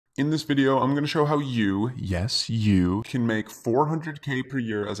In this video, I'm going to show how you, yes, you, can make $400K per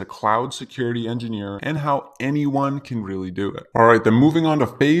year as a cloud security engineer and how anyone can really do it. All right, then moving on to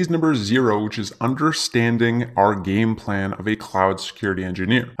phase number 0, which is understanding our game plan of a cloud security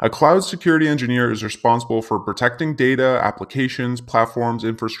engineer. A cloud security engineer is responsible for protecting data, applications, platforms,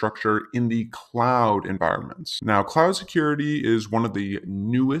 infrastructure in the cloud environments. Now, cloud security is one of the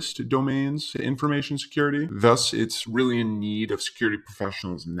newest domains to information security. Thus, it's really in need of security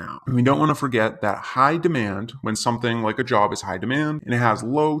professionals now. And we don't want to forget that high demand, when something like a job is high demand and it has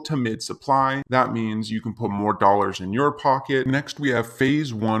low to mid supply, that means you can put more dollars in your pocket. Next, we have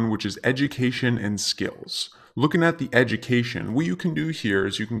phase 1, which is education and skills. Looking at the education, what you can do here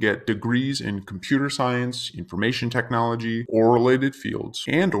is you can get degrees in computer science, information technology, or related fields,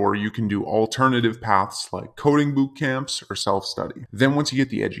 or you can do alternative paths like coding boot camps or self-study. Then once you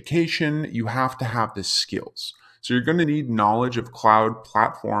get the education, you have to have the skills. So you're going to need knowledge of cloud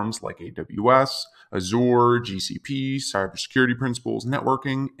platforms like AWS, Azure, GCP, cybersecurity principles,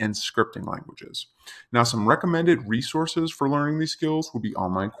 networking, and scripting languages. Now, some recommended resources for learning these skills will be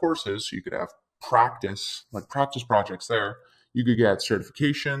online courses, so you could have practice projects there. You could get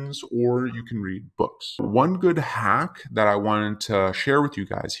certifications, or you can read books. One good hack that I wanted to share with you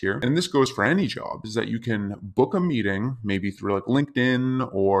guys here, and this goes for any job, is that you can book a meeting, maybe through like LinkedIn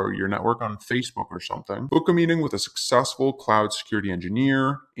or your network on Facebook or something. Book a meeting with a successful cloud security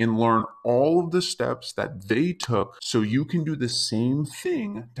engineer and learn all of the steps that they took so you can do the same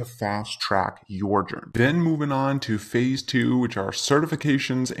thing to fast track your journey. Then moving on to phase 2, which are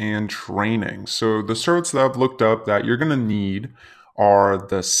certifications and training. So the certs that I've looked up that you're going to need are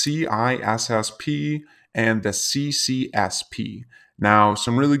the CISSP and the CCSP. Now,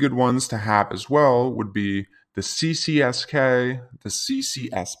 some really good ones to have as well would be the CCSK, the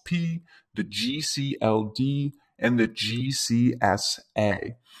CCSP, the GCLD, and the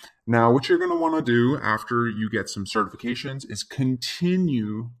GCSA. Now, what you're going to want to do after you get some certifications is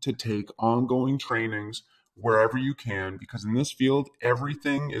continue to take ongoing trainings wherever you can, because in this field,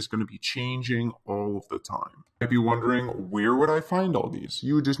 everything is going to be changing all of the time. You might be wondering, where would I find all these?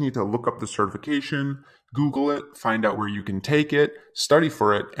 You would just need to look up the certification, Google it, find out where you can take it, study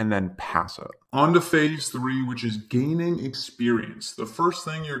for it, and then pass it. On to phase 3, which is gaining experience. The first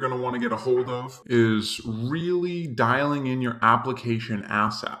thing you're going to want to get a hold of is really dialing in your application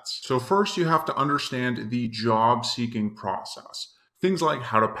assets. So first, you have to understand the job seeking process. Things like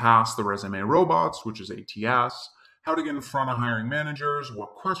how to pass the resume robots, which is ATS, how to get in front of hiring managers,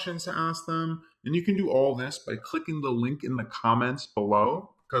 what questions to ask them. And you can do all this by clicking the link in the comments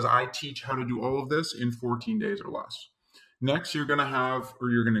below, because I teach how to do all of this in 14 days or less. Next, you're going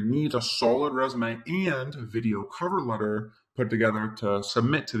to need a solid resume and video cover letter put together to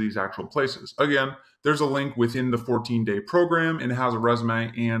submit to these actual places. Again, there's a link within the 14-day program, and it has a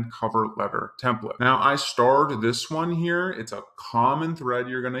resume and cover letter template. Now, I starred this one here. It's a common thread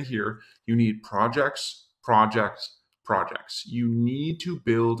you're going to hear. You need projects, projects, projects. You need to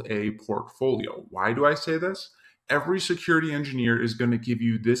build a portfolio. Why do I say this? Every security engineer is going to give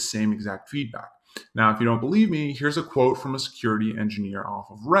you this same exact feedback. Now, if you don't believe me, here's a quote from a security engineer off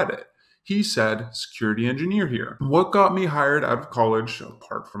of Reddit. He said, "Security engineer here. What got me hired out of college,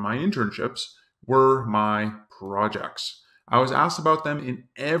 apart from my internships, were my projects. I was asked about them in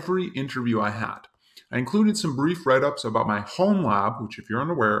every interview I had. I included some brief write-ups about my home lab," which, if you're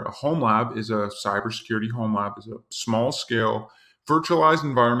unaware, a home lab is a cybersecurity home lab, is a small-scale virtualized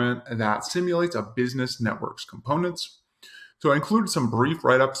environment that simulates a business network's components. So I included some brief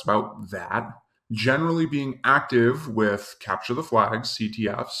write-ups about that. Generally being active with capture the flags,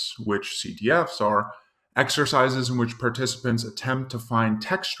 CTFs, which CTFs are exercises in which participants attempt to find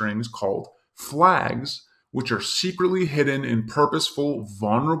text strings called flags, which are secretly hidden in purposeful,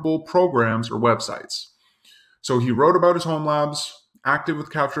 vulnerable programs or websites. So he wrote about his home labs, active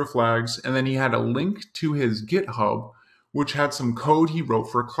with capture flags, and then he had a link to his GitHub, which had some code he wrote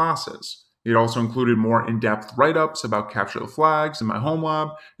for classes. It also included more in-depth write-ups about capture the flags in my home lab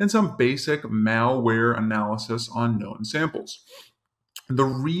and some basic malware analysis on known samples. The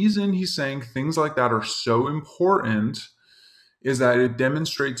reason he's saying things like that are so important is that it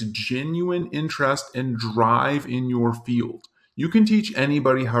demonstrates genuine interest and drive in your field. You can teach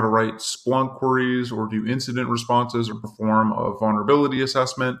anybody how to write Splunk queries or do incident responses or perform a vulnerability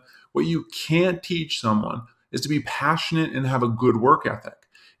assessment. What you can't teach someone is to be passionate and have a good work ethic.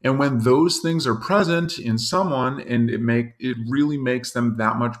 And when those things are present in someone, and it really makes them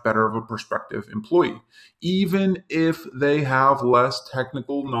that much better of a prospective employee, even if they have less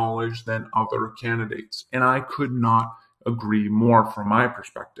technical knowledge than other candidates. And I could not agree more from my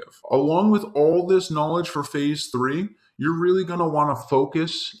perspective. Along with all this knowledge for phase 3, you're really going to want to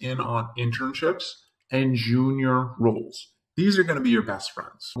focus in on internships and junior roles. These are going to be your best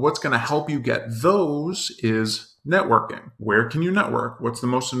friends. What's going to help you get those is networking. Where can you network? What's the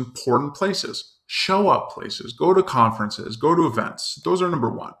most important places? Show up places, go to conferences, go to events. Those are number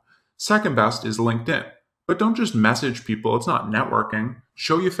one. Second best is LinkedIn. But don't just message people. It's not networking.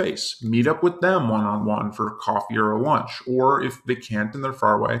 Show your face. Meet up with them one-on-one for coffee or a lunch. Or if they can't and they're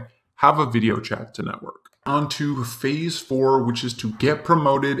far away, have a video chat to network. On to phase 4, which is to get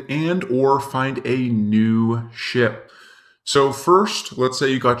promoted and or find a new ship. So first, let's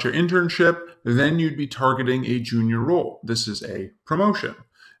say you got your internship, then you'd be targeting a junior role. This is a promotion.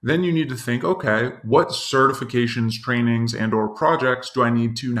 Then you need to think, okay, what certifications, trainings, and or projects do I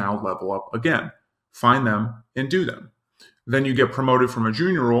need to now level up again? Find them and do them. Then you get promoted from a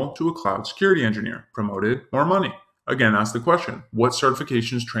junior role to a cloud security engineer. Promoted, more money. Again, ask the question, what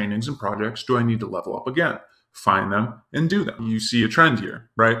certifications, trainings, and projects do I need to level up again? Find them and do them. You see a trend here,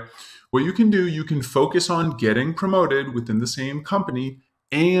 right? What you can do, you can focus on getting promoted within the same company,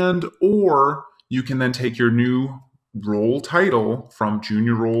 and or you can then take your new role title from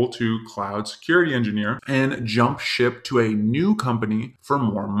junior role to cloud security engineer and jump ship to a new company for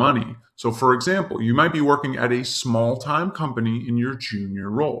more money. So for example, you might be working at a small-time company in your junior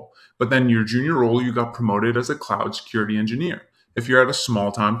role, but then your junior role, you got promoted as a cloud security engineer. If you're at a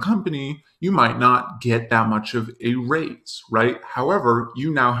small-time company, you might not get that much of a raise, right? However, you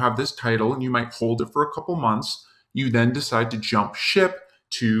now have this title and you might hold it for a couple months. You then decide to jump ship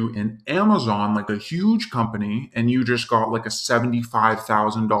to an Amazon, like a huge company, and you just got like a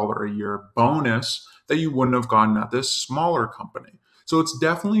 $75,000 a year bonus that you wouldn't have gotten at this smaller company. So it's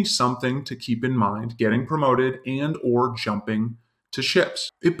definitely something to keep in mind, getting promoted and or jumping to ships.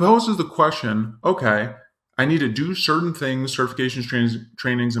 It poses the question, okay, I need to do certain things, certifications,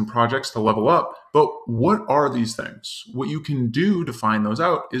 trainings, and projects to level up. But what are these things? What you can do to find those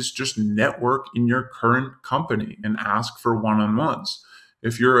out is just network in your current company and ask for one-on-ones.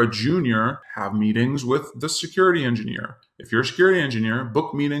 If you're a junior, have meetings with the security engineer. If you're a security engineer,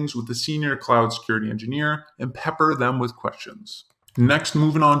 book meetings with the senior cloud security engineer and pepper them with questions. Next,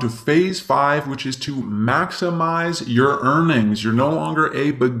 moving on to phase 5, which is to maximize your earnings. You're no longer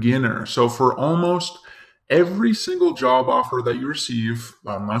a beginner. So for almost every single job offer that you receive,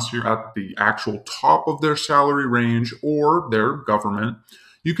 unless you're at the actual top of their salary range or their government,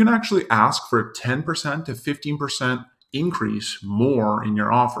 you can actually ask for a 10% to 15% increase more in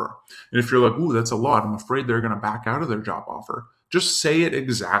your offer. And if you're like, ooh, that's a lot, I'm afraid they're going to back out of their job offer, just say it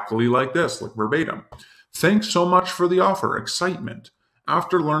exactly like this, like verbatim. Thanks so much for the offer. Excitement.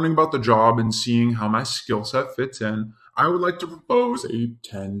 After learning about the job and seeing how my skill set fits in, I would like to propose a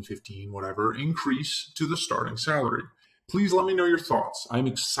 10, 15, whatever increase to the starting salary. Please let me know your thoughts. I'm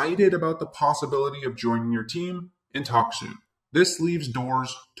excited about the possibility of joining your team, and talk soon. This leaves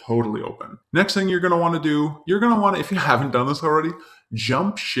doors totally open. Next thing you're going to want to do, if you haven't done this already,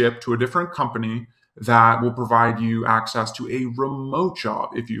 jump ship to a different company that will provide you access to a remote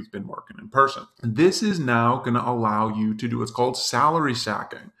job if you've been working in person. This is now going to allow you to do what's called salary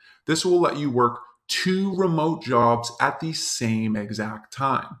stacking. This will let you work 2 remote jobs at the same exact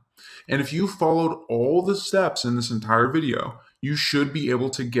time. And if you followed all the steps in this entire video, you should be able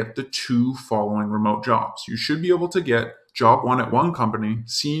to get the 2 following remote jobs. You should be able to get job 1 at one company,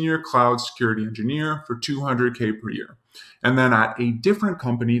 senior cloud security engineer for $200K per year. And then at a different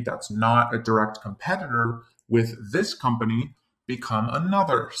company that's not a direct competitor with this company, become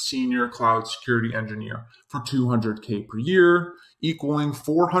another senior cloud security engineer for $200K per year, equaling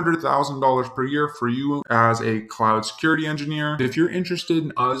 $400,000 per year for you as a cloud security engineer. If you're interested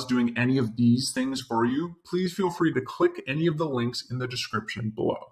in us doing any of these things for you, please feel free to click any of the links in the description below.